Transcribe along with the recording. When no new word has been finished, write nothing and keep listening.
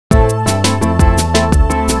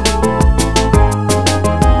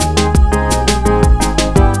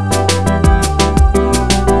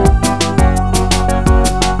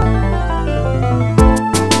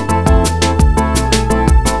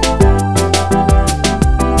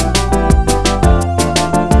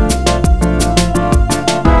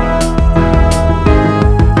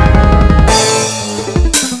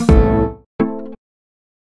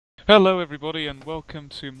Hello everybody and welcome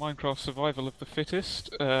to Minecraft Survival of the Fittest,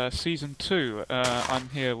 Season 2. I'm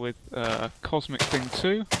here with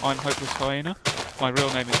CosmicThing2, I'm HopelessHyena, my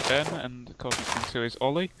real name is Ben, and CosmicThing2 is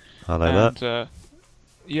Ollie. Hello there.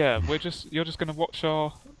 Yeah, you're just going to watch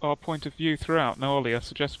our point of view throughout. Now Ollie, I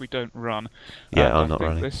suggest we don't run. Yeah, I'm I not think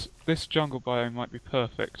running. This jungle biome might be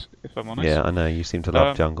perfect, if I'm honest. Yeah, I know, you seem to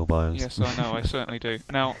love jungle biomes. Yes, I know, I certainly do.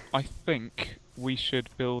 Now, I think we should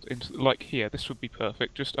build into, like here, this would be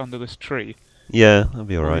perfect, just under this tree. Yeah, that'll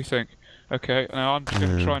be alright. What do you think? Okay, now I'm just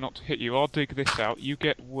going to try not to hit you. I'll dig this out, you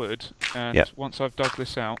get wood, and once I've dug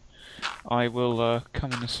this out, I will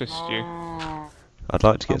come and assist you. I'd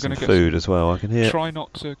like to get some food as well, I can hear. Try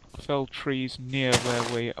not to fell trees near where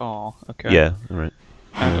we are, okay? Yeah, alright.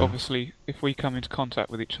 And obviously, if we come into contact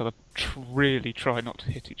with each other, really try not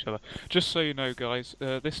to hit each other. Just so you know, guys,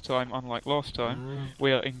 this time, unlike last time,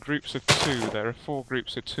 we are in groups of 2. There are 4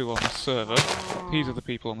 groups of 2 on the server. These are the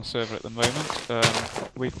people on the server at the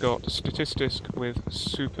moment. We've got Statisdisc with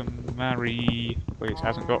Super Mario. Well, it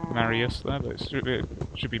hasn't got Marius there, but it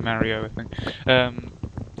should be Mario, I think.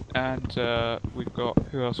 And we've got,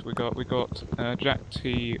 who else we got? We've got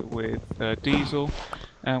Jackt246 with Diesel.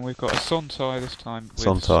 And we've got Esontai this time with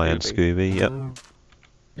Esontai and Scooby, yep.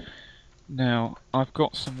 Now, I've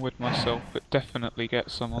got some wood myself, but definitely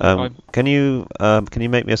get some on can you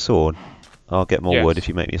make me a sword? I'll get more wood if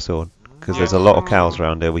you make me a sword. Because there's a lot of cows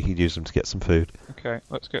around here, we could use them to get some food. Okay,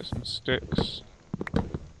 let's get some sticks.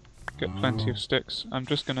 Get plenty of sticks. I'm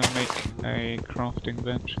just going to make a crafting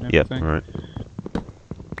bench and everything. Yep, alright.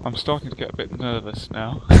 I'm starting to get a bit nervous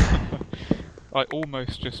now. I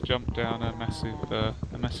almost just jumped down a massive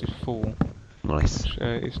fall. Nice. Which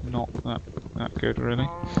is not that good, really.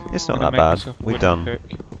 It's not that bad. We've done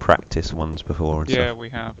practice ones before and stuff. Yeah, we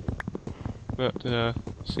have. But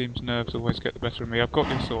seems nerves always get the better of me. I've got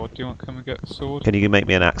your sword. Do you want to come and get the sword? Can you make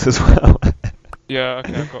me an axe as well? Yeah,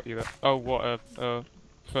 okay, I've got you there. Oh, what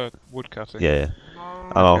for wood cutting? Yeah.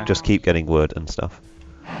 And I'll just keep getting wood and stuff.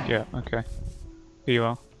 Yeah, okay. Here you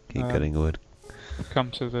are. Keep getting wood.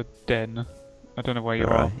 Come to the den. I don't know where you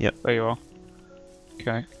are. Yep. There you are.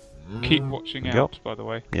 Okay. Keep watching out, by the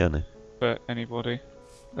way. Yeah, no. For anybody.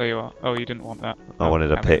 There you are. Oh, you didn't want that. I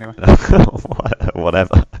wanted a pick. Anyway.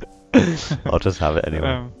 Whatever. I'll just have it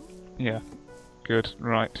anyway. Yeah. Good.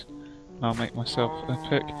 Right. I'll make myself a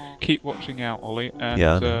pick. Keep watching out, Ollie,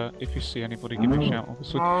 and if you see anybody, give me a shout,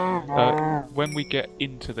 obviously. When we get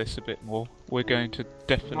into this a bit more, we're going to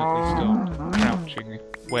definitely start crouching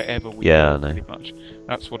wherever we go, pretty much.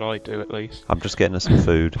 That's what I do, at least. I'm just getting us some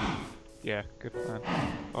food. Yeah, good plan.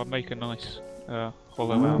 I'll make a nice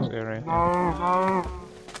hollow out area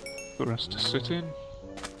for us to sit in.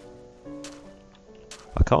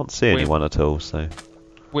 I can't see anyone at all, so...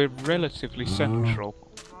 We're relatively central.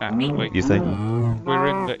 Actually, you think? We're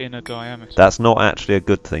in the inner diameter. That's not actually a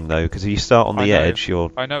good thing though, because if you start on the edge,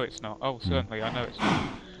 you're... I know it's not. Oh, certainly, I know it's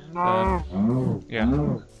not.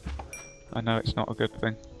 Yeah. I know it's not a good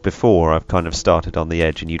thing. Before, I've kind of started on the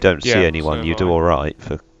edge and you don't see anyone, you do alright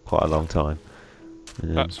for quite a long time.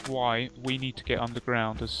 That's why we need to get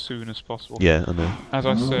underground as soon as possible. Yeah, I know. As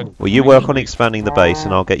I said... Well, you work on expanding the base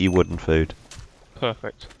and I'll get you wood and food.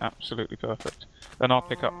 Perfect. Absolutely perfect. Then I'll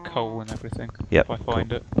pick up coal and everything if I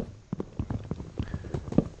find it.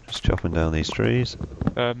 Just chopping down these trees.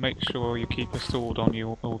 Make sure you keep a sword on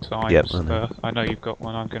you all times. Yep, I know. I know you've got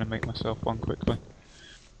one. I'm going to make myself one quickly.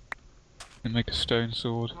 And make a stone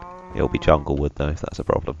sword. It'll be jungle wood though, if that's a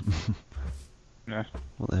problem. No.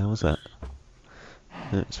 What the hell was that?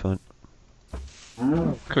 No, it's fine.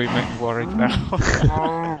 Can we make me worried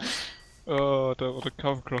now? Oh, I don't want to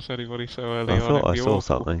come across anybody so early on. I thought I saw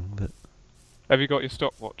something, but... Have you got your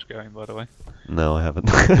stopwatch going, by the way? No, I haven't.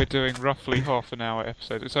 We're doing roughly half an hour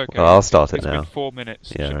episode. It's okay. Well, I'll start it now. It's been 4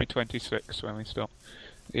 minutes. It should be 26 when we stop.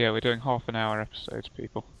 Yeah, we're doing half an hour episodes,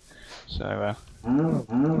 people. So,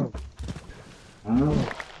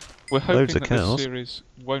 we're hoping that this series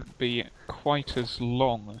won't be quite as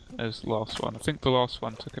long as the last one. I think the last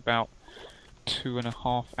one took about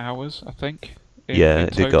 2.5 hours, I think. Yeah,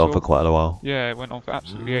 it did go on for quite a while. Yeah, it went on for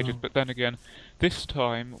absolutely ages, but then again, this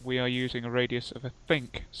time we are using a radius of, I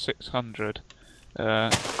think, 600.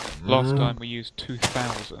 Last time we used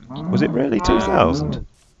 2,000. Was it really 2,000?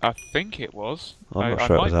 I think it was. I'm not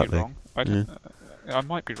sure it was that big. I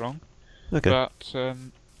might be wrong. Okay. But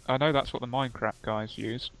I know that's what the Minecraft guys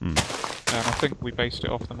used. And I think we based it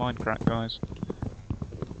off the Minecraft guys.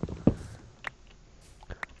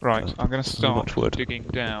 Right, I'm going to start digging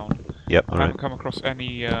down. Yep, I haven't come across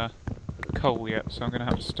any coal yet, so I'm going to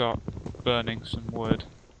have to start burning some wood.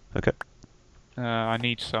 Okay. I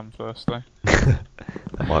need some first, though.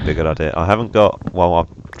 That might be a good idea. I haven't got... Well, I've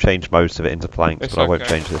changed most of it into planks, It's but I won't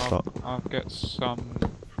okay. change this lot. I'll get some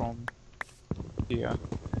from here.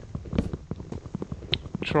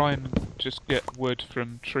 Try and just get wood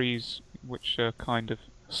from trees which are kind of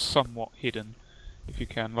somewhat hidden, if you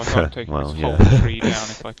can. Like I'm taking Well, this yeah. whole tree down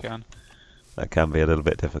if I can. That can be a little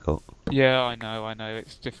bit difficult. Yeah, I know,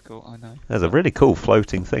 it's difficult, I know. There's a really cool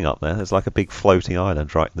floating thing up there. There's like a big floating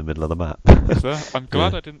island right in the middle of the map. Is there? I'm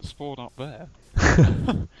glad Yeah. I didn't spawn up there.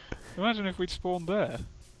 Imagine if we'd spawned there.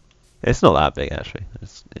 It's not that big actually.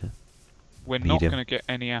 It's, yeah. We're not Medium. going to get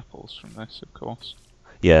any apples from this, of course.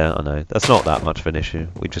 Yeah, I know. That's not that much of an issue.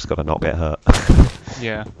 We just got to not get hurt.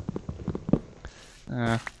 Yeah.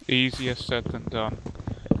 Easier said than done.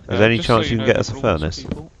 Is there any just chance so you know can get the us a rules, furnace?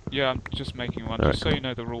 people. Yeah, I'm just making one. Alright, Just so you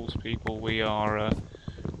know the rules, people, we are...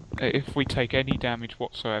 if we take any damage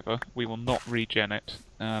whatsoever, we will not regen it.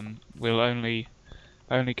 We'll only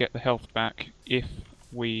get the health back if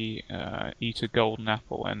we eat a golden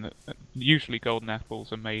apple, and usually golden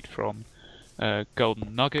apples are made from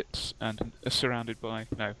golden nuggets and surrounded by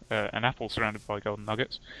an apple surrounded by golden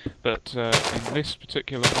nuggets. But in this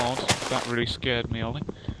particular mod, that really scared me, Ollie.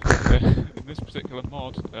 In this particular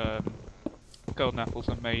mod, golden apples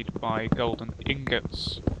are made by golden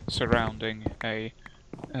ingots surrounding a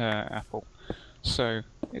apple. So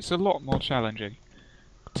it's a lot more challenging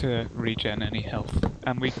to regen any health,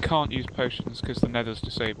 and we can't use potions because the nether's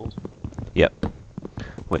disabled. Yep.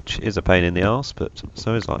 Which is a pain in the arse, but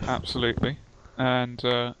so is life. Absolutely. And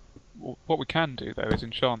what we can do though is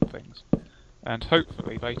enchant things, and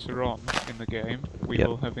hopefully later on in the game we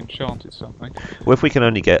will have enchanted something. Well, if we can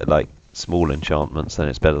only get like small enchantments, then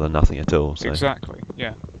it's better than nothing at all. So. Exactly.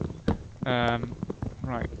 Yeah.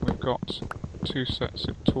 Right. We've got 2 sets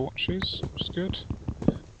of torches, which is good.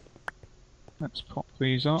 Let's pop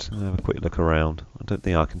these up. Just have a quick look around. I don't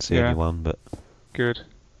think I can see anyone, but good.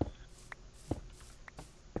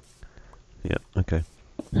 Yeah. Okay.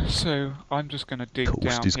 So I'm just going to dig Coast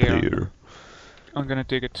down is here. clear. I'm going to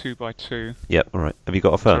dig a 2x2. Yep. All right. Have you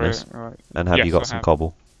got a furnace? Right. And have Yes, you got I some have.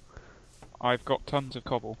 cobble? I've got tons of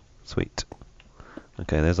cobble. Sweet.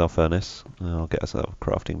 Okay. There's our furnace. I'll get us a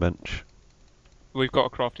crafting bench. We've got a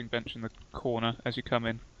crafting bench in the corner as you come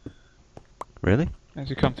in. Really? As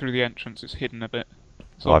you come through the entrance, it's hidden a bit.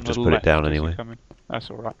 It's Oh, on I've the just put it left down as you anyway. come in. That's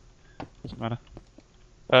alright. Doesn't matter.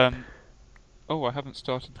 Oh, I haven't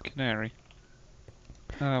started the canary.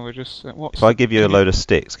 We're just... what's If I give you a can load of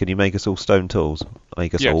sticks, can you make us all stone tools?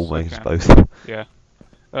 Make us Yes, all, I make us can. both. Yeah.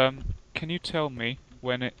 Can you tell me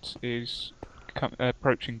when it is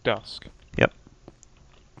approaching dusk? Yep.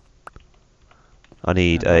 I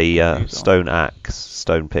need And I'll put a these on. stone axe,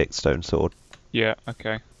 stone pick, stone sword. Yeah,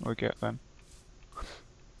 okay. We'll get them.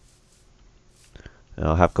 And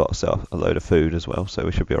I have got a load of food as well, so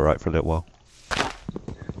we should be alright for a little while.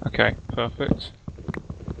 Okay, perfect.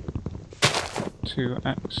 2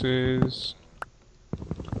 axes.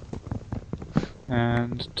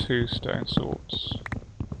 And 2 stone swords.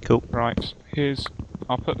 Cool. Right,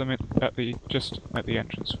 I'll put them just at the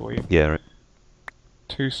entrance for you. Yeah, right.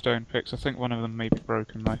 2 stone picks. I think one of them may be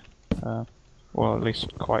broken though. Well, at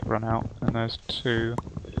least quite run out. And there's 2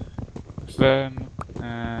 of them.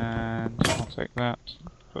 And I'll take that.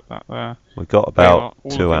 Put that there. We've got There you about are.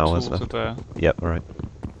 All 2 of your hours tools left. are there. Yep, alright.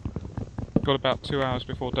 Got about 2 hours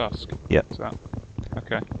before dusk. Yep. Is that?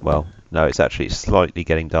 Okay. Well, no, it's actually slightly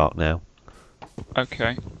getting dark now.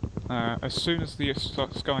 Okay. As soon as the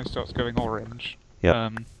sky starts going orange,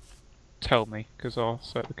 Yep. tell me, because I'll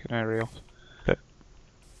set the canary off. Okay.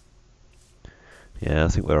 Yeah, I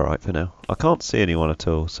think we're alright for now. I can't see anyone at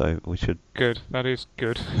all, so we should Good. That is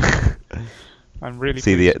good. I'm really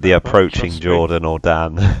see pleased the about that, approaching trust me. Jordan or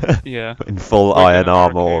Dan Yeah. in full We're iron gonna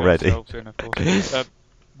armour barricade already. ourselves in, of course.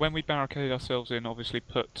 When we barricade ourselves in, obviously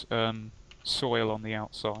put soil on the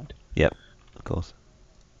outside. Yep, of course.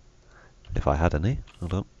 If I had any.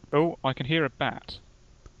 Hold on. Oh, I can hear a bat.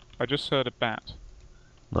 I just heard a bat.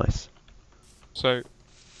 Nice. So...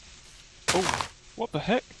 Oh, what the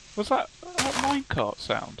heck? Was that minecart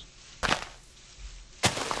sound?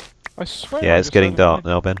 I swear Yeah, I it's just getting heard a dark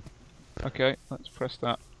now, Ben. Okay, let's press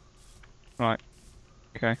that. Right.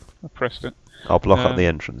 Okay, I pressed it. I'll block up the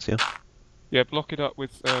entrance, yeah? Yeah, block it up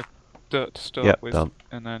with dirt to start Yep, with, done.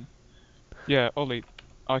 and then... Yeah, Ollie,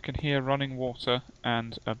 I can hear running water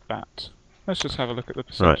and a bat. Let's just have a look at the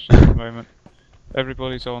percentages Right. at the moment.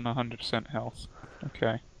 Everybody's on 100% health.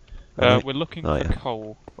 Okay. Right. We're looking Oh, for yeah.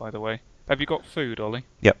 coal, by the way. Have you got food, Ollie?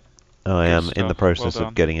 I am in the stuff, process well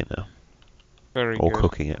of getting it now. Very Or good.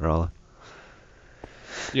 cooking it, rather.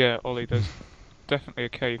 Yeah, Ollie, there's definitely a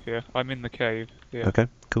cave here. I'm in the cave. Yeah. Okay,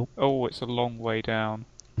 cool. Oh, it's a long way down.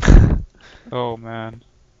 Oh, man.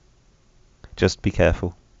 Just be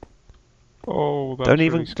careful. Oh, that's Don't really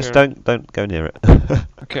even, scary. just don't go near it.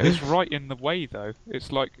 Okay, it's right in the way though.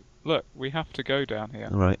 It's like, look, we have to go down here.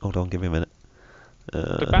 Alright, hold on, give me a minute.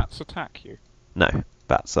 The bats attack you. No,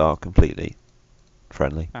 bats are completely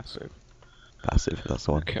friendly. Passive. Passive, that's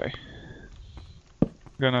the one. Okay. I'm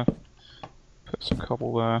gonna put some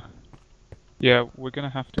cobble there. Yeah, we're gonna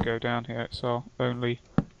have to go down here. It's our only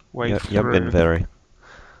way through. You haven't been very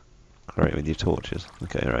great with your torches.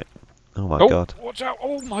 Okay, right. Oh my god. Watch out!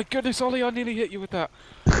 Oh my goodness, Ollie, I nearly hit you with that.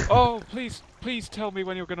 Oh, please tell me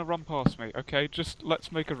when you're gonna run past me, okay? Just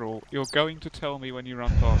let's make a rule. You're going to tell me when you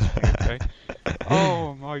run past me, okay?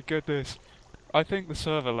 Oh my goodness. I think the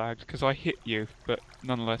server lagged because I hit you, but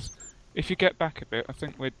nonetheless. If you get back a bit, I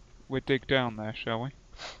think we'd dig down there, shall we?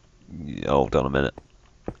 Yeah, hold on a minute.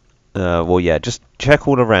 Well, yeah, just check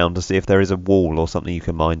all around to see if there is a wall or something you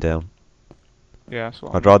can mine down. Yeah, that's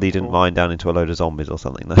what I'd rather you didn't mine down into a load of zombies or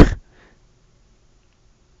something, though.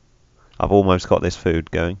 I've almost got this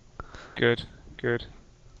food going. Good, good.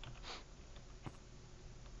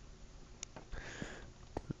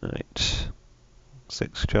 Right.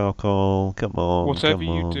 6 charcoal, come on, Whatever come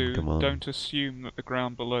on, you do, come on. don't assume that the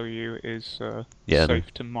ground below you is Yeah,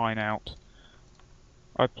 safe to mine out.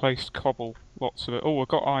 I placed cobble, lots of it. Oh, I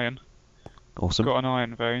got iron. Awesome. Got an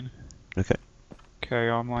iron vein. Okay. Okay,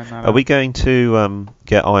 I'll mine that Are out. we going to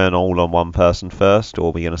get iron all on one person first, or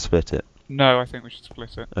are we going to split it? No, I think we should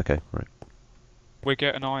split it. Okay, right. We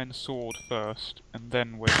get an iron sword first, and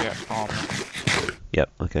then we get armor.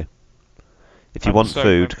 Yep, okay. If you want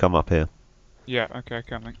food, come up here. Yeah, okay,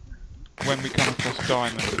 coming. When we come across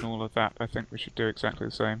diamonds and all of that, I think we should do exactly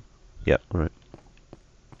the same. Yep, right.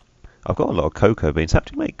 I've got a lot of cocoa beans. How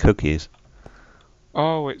do you make cookies?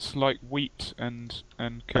 Oh, it's like wheat and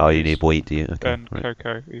cookies. Oh, you need wheat, do you? Okay, and right.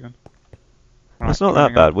 cocoa, even. That's not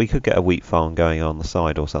that bad. We could get a wheat farm going on the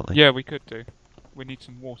side or something. Yeah, we could do. We need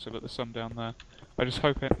some water, but there's some down there. I just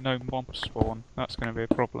hope no mobs spawn. That's going to be a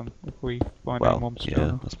problem if we find any mobs spawn.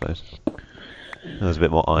 Yeah, I suppose. There's a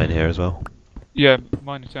bit more iron here as well. Yeah,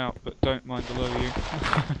 mine it out, but don't mine below you.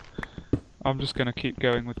 I'm just going to keep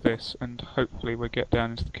going with this, and hopefully we'll get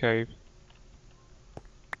down into the cave.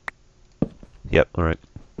 Yep, alright.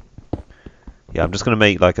 Yeah, I'm just going to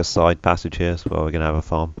make like a side passage here, so we're going to have a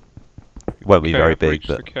farm. It won't be very big,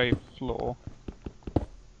 but... the cave floor.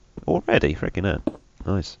 Already? Freaking hell.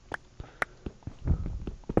 Nice.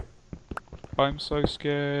 I'm so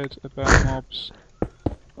scared about mobs.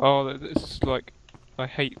 Oh, this is like... I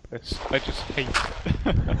hate this. I just hate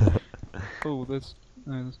it. Oh, there's...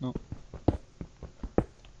 No, there's not.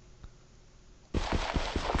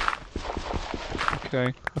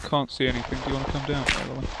 Okay, I can't see anything. Do you want to come down, by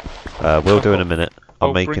the way? We'll do in a minute.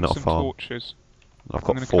 I'm making bring it some farm. torches. I've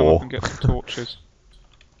got I'm 4. come up and get some torches.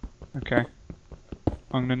 Okay.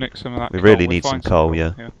 I'm gonna nick some of that We coal. really need some coal,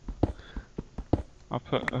 yeah. I'll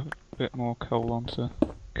put a bit more coal on to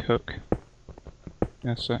cook.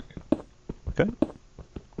 Yeah, a sec. Okay.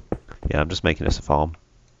 Yeah, I'm just making this a farm.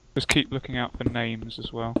 Just keep looking out for names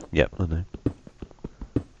as well. Yep, I know.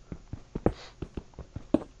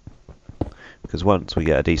 Because once we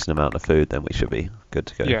get a decent amount of food, then we should be good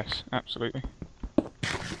to go. Yes, absolutely.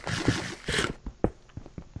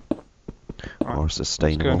 Or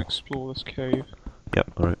sustainable. Let's go and explore this cave.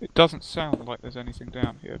 Yep, alright. It doesn't sound like there's anything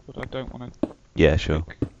down here, but I don't want to... Yeah, sure.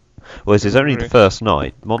 Well, this is only the first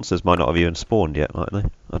night. Monsters might not have even spawned yet, might they?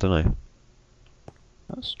 I don't know.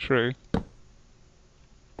 That's true.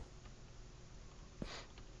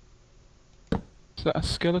 Is that a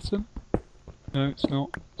skeleton? No, it's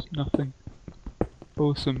not. It's nothing.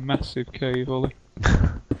 Awesome, massive cave, Ollie.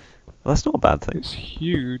 Well, that's not a bad thing. It's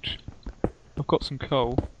huge. I've got some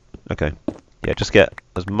coal. Okay. Yeah, just get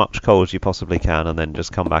as much coal as you possibly can and then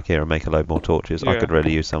just come back here and make a load more torches. Yeah. I could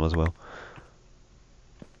really use some as well.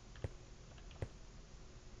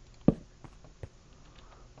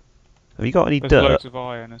 Have you got any There's dirt? loads of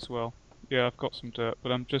iron as well. Yeah, I've got some dirt,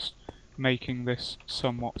 but I'm just making this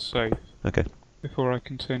somewhat safe. Okay. Before I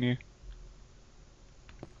continue.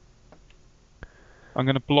 I'm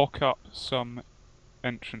going to block up some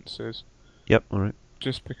entrances. Yep, alright.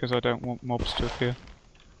 Just because I don't want mobs to appear.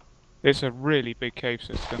 It's a really big cave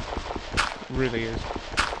system. It really is.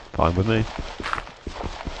 Fine with me.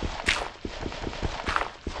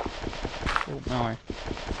 Oh my.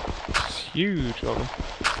 It's huge, Ollie.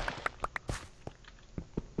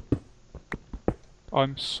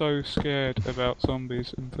 I'm so scared about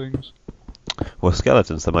zombies and things. Well,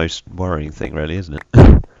 skeleton's the most worrying thing, really, isn't it?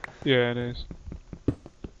 Yeah, it is.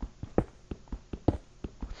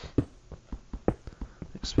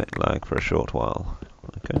 Expect lag for a short while.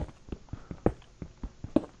 Okay.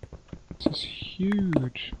 This is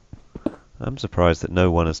huge. I'm surprised that no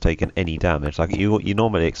one has taken any damage. Like you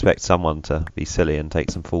normally expect someone to be silly and take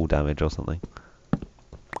some fall damage or something.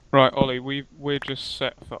 Right, Ollie, we're just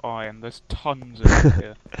set for iron. There's tons of it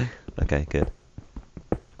here. Okay, good.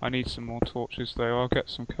 I need some more torches though. I'll get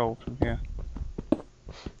some coal from here.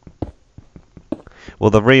 Well,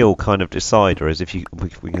 the real kind of decider is if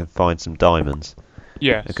we can find some diamonds.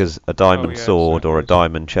 Yes. Because a diamond yes, sword or a is.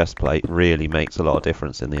 diamond chest plate really makes a lot of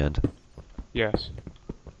difference in the end. Yes.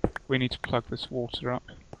 We need to plug this water up.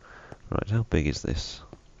 Right, how big is this?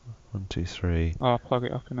 1, 2, 3. I'll plug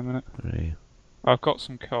it up in a minute. 3. I've got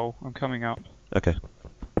some coal. I'm coming up. Okay.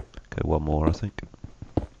 Go one more, I think.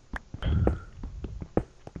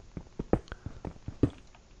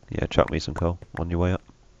 Yeah, chuck me some coal on your way up.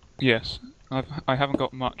 Yes. I haven't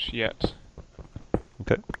got much yet.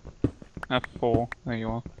 Okay. I have 4. There you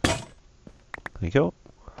are. There you go.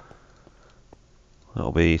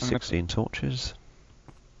 That'll be 16 torches.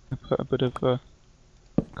 I put a bit of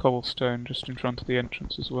cobblestone just in front of the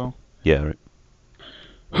entrance as well. Yeah, right.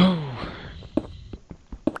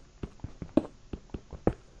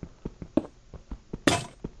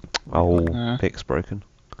 Oh, pick's broken.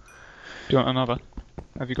 Do you want another?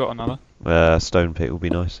 Have you got another? Stone pick would be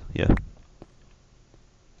nice, yeah.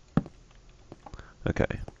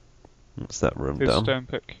 Okay. That's that room There's done. stone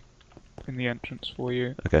pick in the entrance for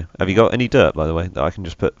you. Okay. Have you got any dirt, by the way, that I can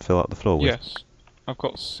just fill up the floor with? Yes. I've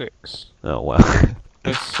got 6. Oh, wow.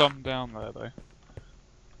 There's some down there though.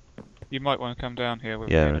 You might want to come down here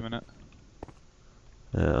with Yeah, me in right. a minute.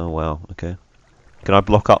 Oh, wow, okay. Can I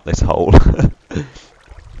block up this hole?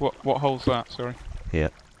 What hole's that, sorry? Yeah.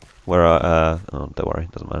 Where oh, don't worry,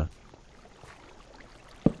 doesn't matter.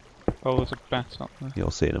 Oh, there's a bat up there.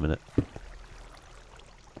 You'll see in a minute.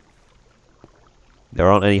 There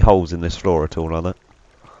aren't any holes in this floor at all, are there?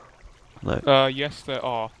 No. Yes there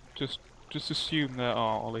are. Just assume there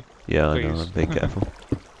are, Ollie. Yeah, Please. I know, I'm being careful.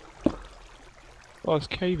 Oh, this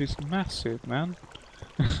cave is massive, man.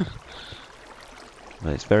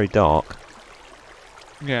 It's very dark.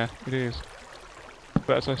 Yeah, it is.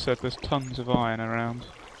 But as I said, there's tons of iron around.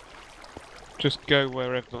 Just go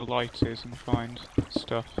wherever the light is and find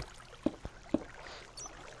stuff.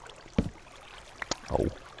 Oh.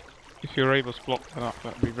 If you're able to block that up,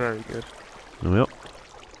 that'd be very good. Yep.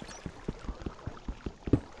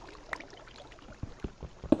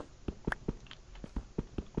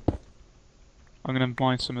 I'm going to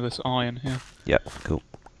mine some of this iron here. Yep, cool.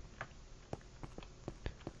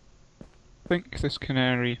 I think this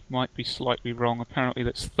canary might be slightly wrong. Apparently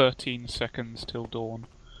that's 13 seconds till dawn.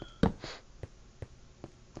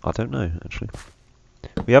 I don't know, actually.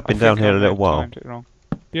 We have been down here a little while. Timed it wrong.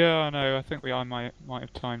 Yeah, I know. I think I might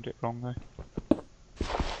have timed it wrong though.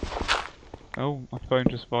 Oh, my phone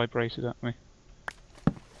just vibrated at me.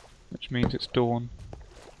 Which means it's dawn.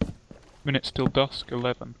 Minutes till dusk,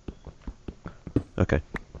 11. Okay.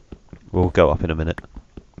 We'll go up in a minute.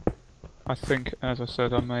 I think, as I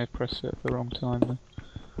said, I may have pressed it at the wrong time then.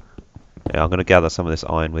 Yeah, I'm going to gather some of this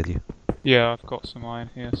iron with you. Yeah, I've got some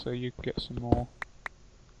iron here, so you can get some more.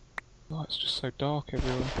 Oh, it's just so dark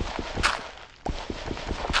everywhere.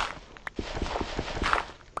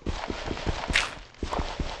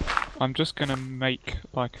 I'm just gonna make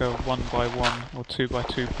like a 1x1 or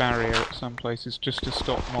 2x2 barrier at some places just to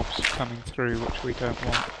stop mobs coming through, which we don't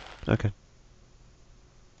want. Okay.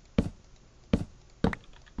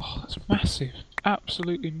 Oh, that's massive.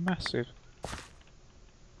 Absolutely massive.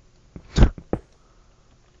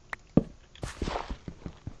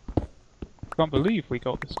 Can't believe we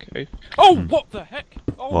got this cave. Oh, what the heck?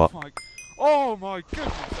 Oh what? Oh my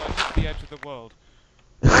goodness, I hit the edge of the world.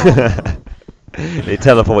 It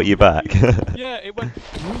teleport you back. Yeah, it went.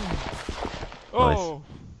 Oh.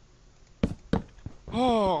 Nice.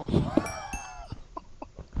 Oh.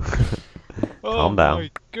 Calm down. Oh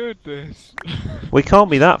my goodness. We can't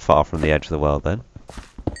be that far from the edge of the world then.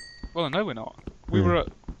 Well, no, we're not. We were at,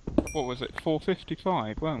 what was it,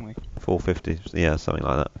 455, weren't we? 450, yeah, something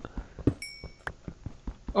like that.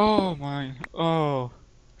 Oh my, oh.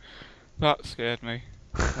 That scared me.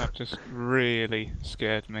 That just really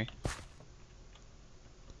scared me.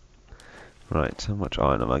 Right, how much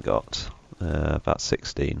iron have I got? About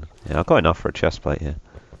 16. Yeah, I've got enough for a chest plate here.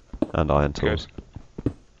 And iron tools.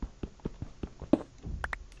 Good.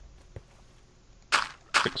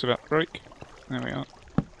 Pick's about to break. There we are.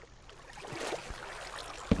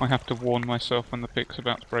 I have to warn myself when the pick's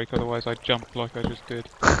about to break, otherwise I jump like I just did.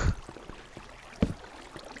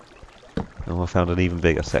 Oh, I found an even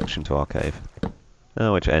bigger section to our cave.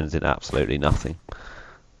 Oh, which ends in absolutely nothing.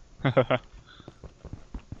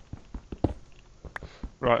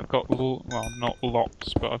 Right, I've got well, not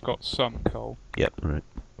lots, but I've got some coal. Yep, right.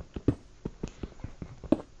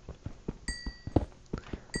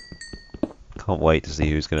 can't wait to see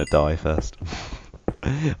who's going to die first.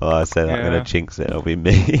 Well, I said I'm going Yeah. to jinx it, it'll be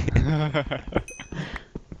me.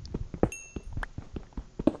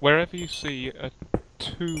 Wherever you see a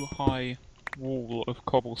too high wall of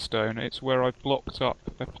cobblestone, it's where I've blocked up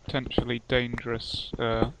a potentially dangerous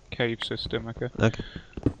cave system, okay? Okay.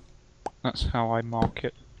 That's how I mark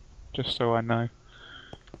it, just so I know.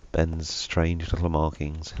 Ben's strange little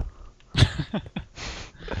markings.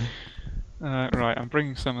 Right, I'm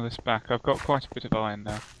bringing some of this back. I've got quite a bit of iron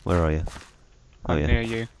now. Where are you? Oh, I'm yeah. near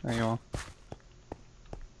you. There you are.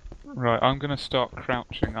 Right, I'm going to start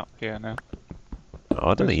crouching up here now. Oh,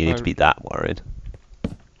 I don't think you need to be that worried.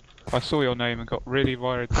 I saw your name and got really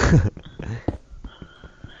worried.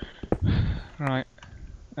 Right.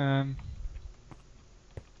 Okay.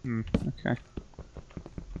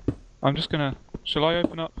 I'm just gonna... Shall I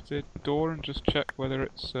open up the door and just check whether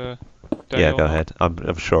it's day Yeah, or go not? ahead.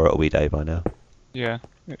 I'm sure it'll be day by now. Yeah,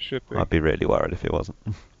 it should be. I'd be really worried if it wasn't.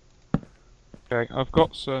 Okay, I've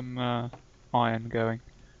got some iron going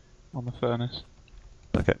on the furnace.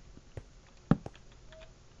 Okay.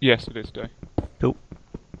 Yes, it is day. Cool.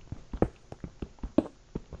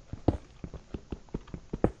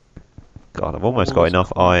 God, I've almost got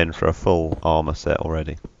enough iron for a full armor set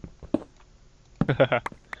already.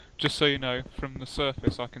 Just so you know, from the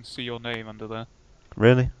surface I can see your name under there.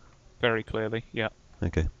 Really? Very clearly, yeah.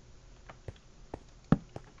 Okay.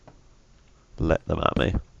 Let them at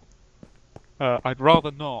me. I'd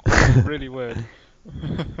rather not. It's really weird.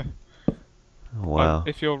 Wow.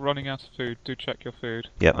 If you're running out of food, do check your food.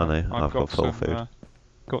 Yep, I know. I've got full some, food.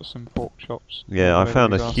 Got some pork chops. Yeah, I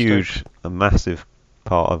found these a are huge, steaks. a massive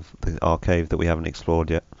part of our cave that we haven't explored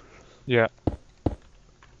yet. Yeah.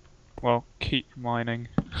 Well, keep mining.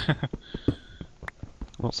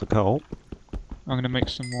 Lots of coal. I'm going to make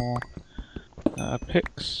some more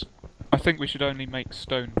picks. I think we should only make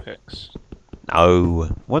stone picks.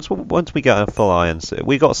 No. Once we get a full iron set,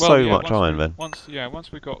 we got so much iron, Ben. Once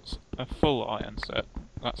we got a full iron set,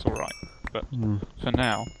 that's all right. But for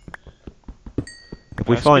now, if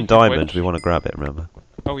we find speaking of diamonds, which- we want to grab it. Remember?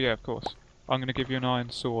 oh yeah, of course. I'm going to give you an iron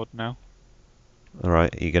sword now. All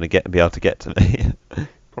right. Are you going to be able to get to me?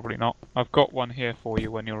 Probably not. I've got one here for you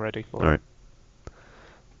when you're ready for All it.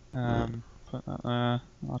 right. Put that there.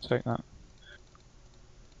 I'll take that.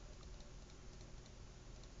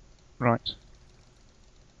 Right.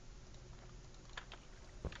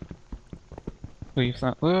 Leave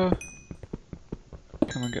that there.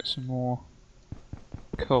 Come and get some more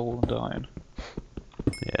coal and iron.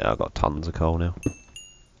 Yeah, I've got tons of coal now.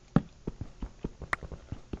 I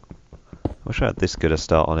wish I had this good a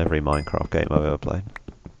start on every Minecraft game I've ever played.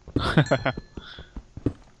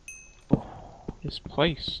 Oh, this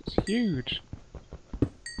place is huge.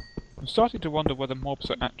 I'm starting to wonder whether mobs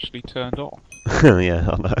are actually turned off. Yeah,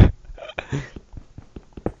 I know.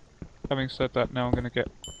 Having said that, now I'm going to get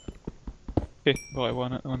hit by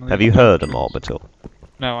one of the Have you heard a electrons. mob at all?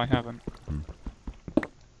 No, I haven't.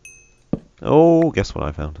 Oh, guess what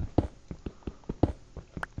I found?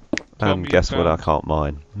 Tell And me you guess what I found can't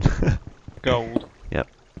mine? gold. Yep.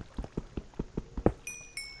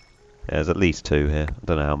 There's at least 2 here. I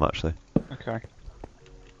don't know how much though. Okay.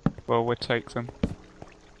 Well, we'll take them.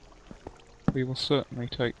 We will certainly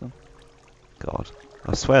take them. God.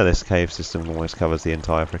 I swear this cave system almost covers the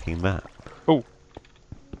entire freaking map. Oh!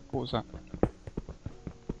 What was that?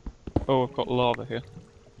 Oh, I've got lava here.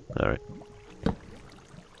 Alright.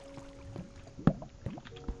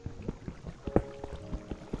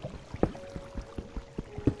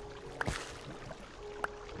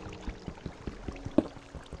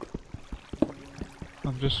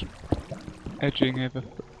 I'm just edging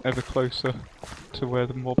ever closer to where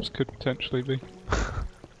the mobs could potentially be.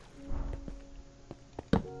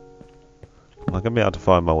 Am I going to be able to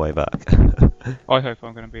find my way back? I hope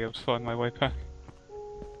I'm going to be able to find my way back.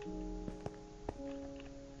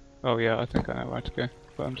 Oh yeah, I think I know where to go.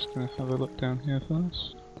 But I'm just going to have a look down here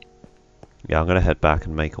first. Yeah, I'm going to head back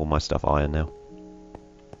and make all my stuff iron now.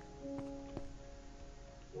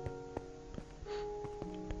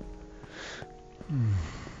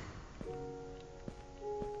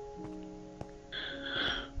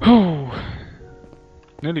 Oh,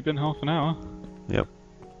 nearly been half an hour. Yep.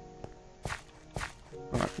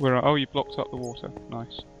 Right, where are? Oh, you blocked up the water.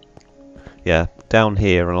 Nice. Yeah, down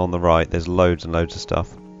here and on the right there's loads and loads of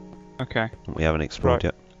stuff Okay. that we haven't explored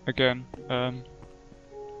Right. yet. Again,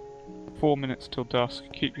 4 minutes till dusk.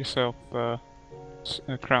 Keep yourself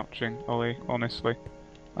crouching, Ollie. Honestly,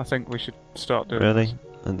 I think we should start doing Really?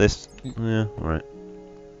 And this? Yeah, right.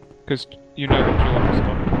 because you know the drill and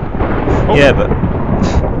stuff. Oh! Yeah, but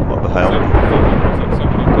what the Is hell? that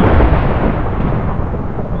somebody dead?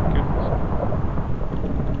 My goodness.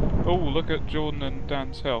 Oh, look at Jordan and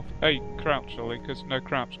Dan's health. Hey, crouch, Ollie, because no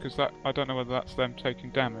crouch, because that I don't know whether that's them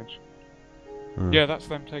taking damage. Yeah, that's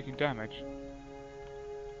them taking damage.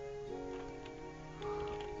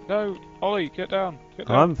 No, Ollie, get down. Get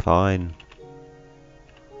down. I'm fine.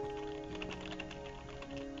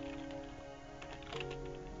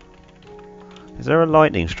 Is there a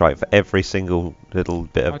lightning strike for every single little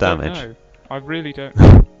bit of damage? I don't know. I really don't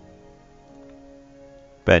know.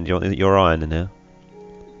 Ben, do you want your iron in here?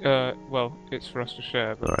 Well, it's for us to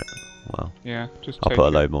share, but... Alright, well. Yeah, just I'll take put a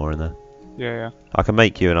it. load more in there. Yeah, yeah. I can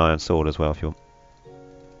make you an iron sword as well if you want.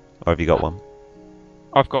 Or have you got one?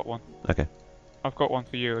 I've got one. Okay. I've got one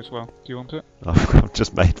for you as well. Do you want it? I've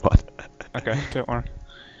just made one. Okay, don't worry.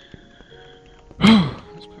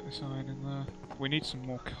 Let's put this iron in there. We need some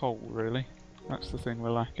more coal, really. That's the thing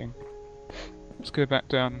we're lacking. Let's go back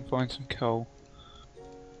down and find some coal.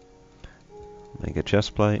 Make a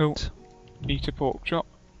chest plate. Oh. Eat a pork chop.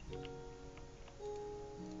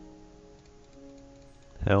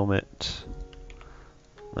 Helmet.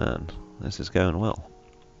 Man, this is going well.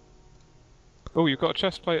 Oh, you've got a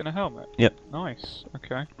chest plate and a helmet? Yep. Nice,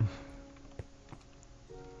 okay.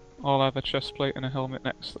 I'll have a chest plate and a helmet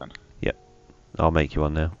next then. Yep. I'll make you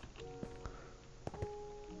one now.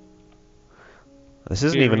 This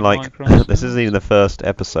isn't even like this isn't even the first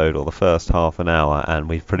episode or the first half an hour, and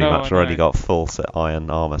we've pretty much already got full set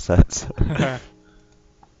iron armor sets.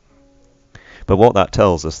 But what that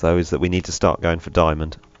tells us though is that we need to start going for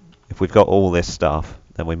diamond. If we've got all this stuff,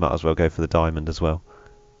 then we might as well go for the diamond as well.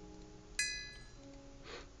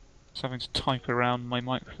 Just having to type around my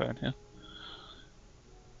microphone here.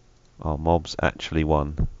 Our mobs actually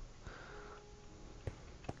won.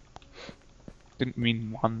 Didn't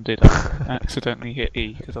mean one, did I? Accidentally hit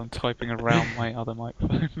E because I'm typing around my other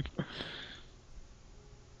microphone.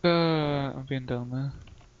 I've been down there.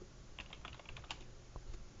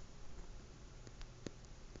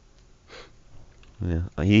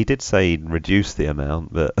 Yeah, he did say he'd reduce the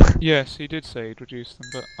amount, but yes, he did say he'd reduce them,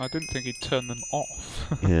 but I didn't think he'd turn them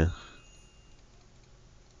off. yeah.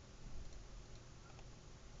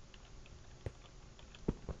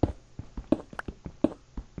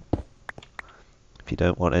 If you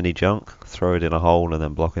don't want any junk, throw it in a hole and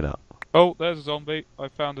then block it up. Oh, there's a zombie. I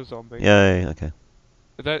found a zombie. Yay, okay.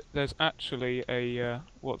 There's actually a,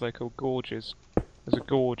 what they call gorges. There's a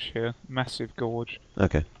gorge here, massive gorge.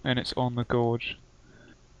 Okay. And it's on the gorge.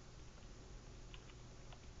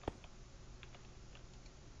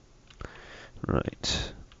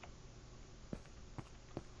 Right.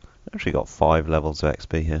 Actually got 5 levels of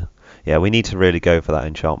XP here. Yeah, we need to really go for that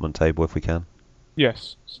enchantment table if we can.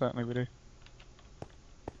 Yes, certainly we do.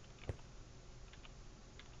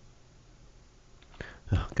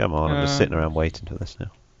 Oh, come on, I'm just sitting around waiting for this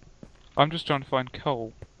now. I'm just trying to find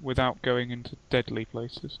coal without going into deadly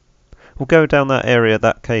places. We'll go down that area,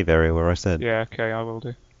 that cave area where I said. Yeah, okay, I will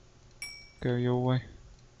do. Go your way.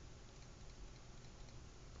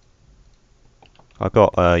 I've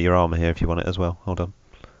got your armour here if you want it as well. Hold on.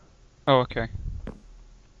 Oh, okay.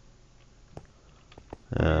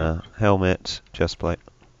 Helmet, chest plate.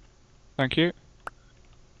 Thank you.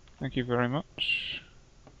 Thank you very much.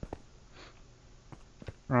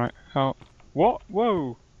 Right, how... What?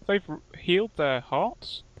 Whoa! They've healed their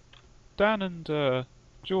hearts? Dan and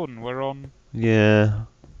Jordan were on... Yeah.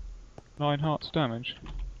 9 hearts damage.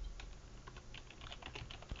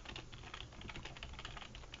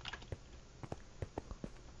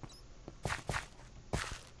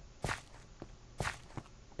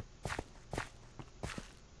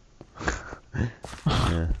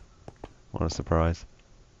 Yeah. What a surprise.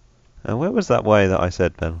 And where was that way that I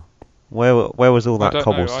said, Ben? Where was all that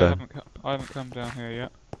cobblestone? Know, I haven't come down here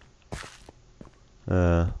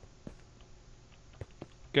yet.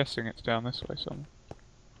 Guessing it's down this way somewhere.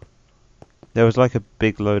 There was like a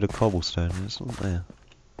big load of cobblestone, isn't there?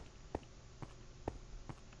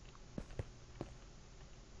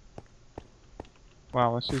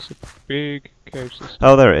 Wow, this is a big cave system.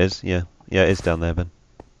 Oh, there it is. Yeah, yeah, it is down there, Ben.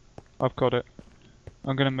 I've got it.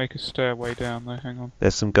 I'm gonna make a stairway down there. Hang on.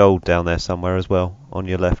 There's some gold down there somewhere as well, on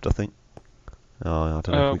your left, I think. Oh, I don't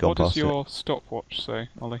know if we've gone past it. What does your stopwatch say,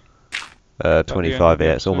 Ollie? 25.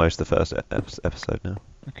 Yeah, it's almost the first episode now.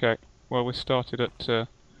 Okay. Well, we started at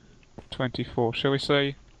 24. Shall we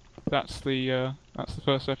say that's the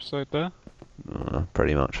first episode there?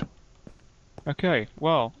 Pretty much. Okay.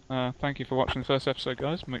 Well, thank you for watching the first episode,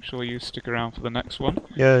 guys. Make sure you stick around for the next one.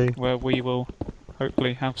 Yay! Where we will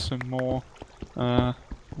hopefully have some more I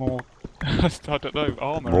don't know,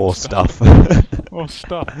 armor. More and stuff. More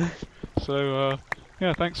stuff. So,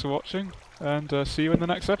 yeah, thanks for watching, and see you in the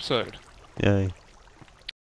next episode. Yay.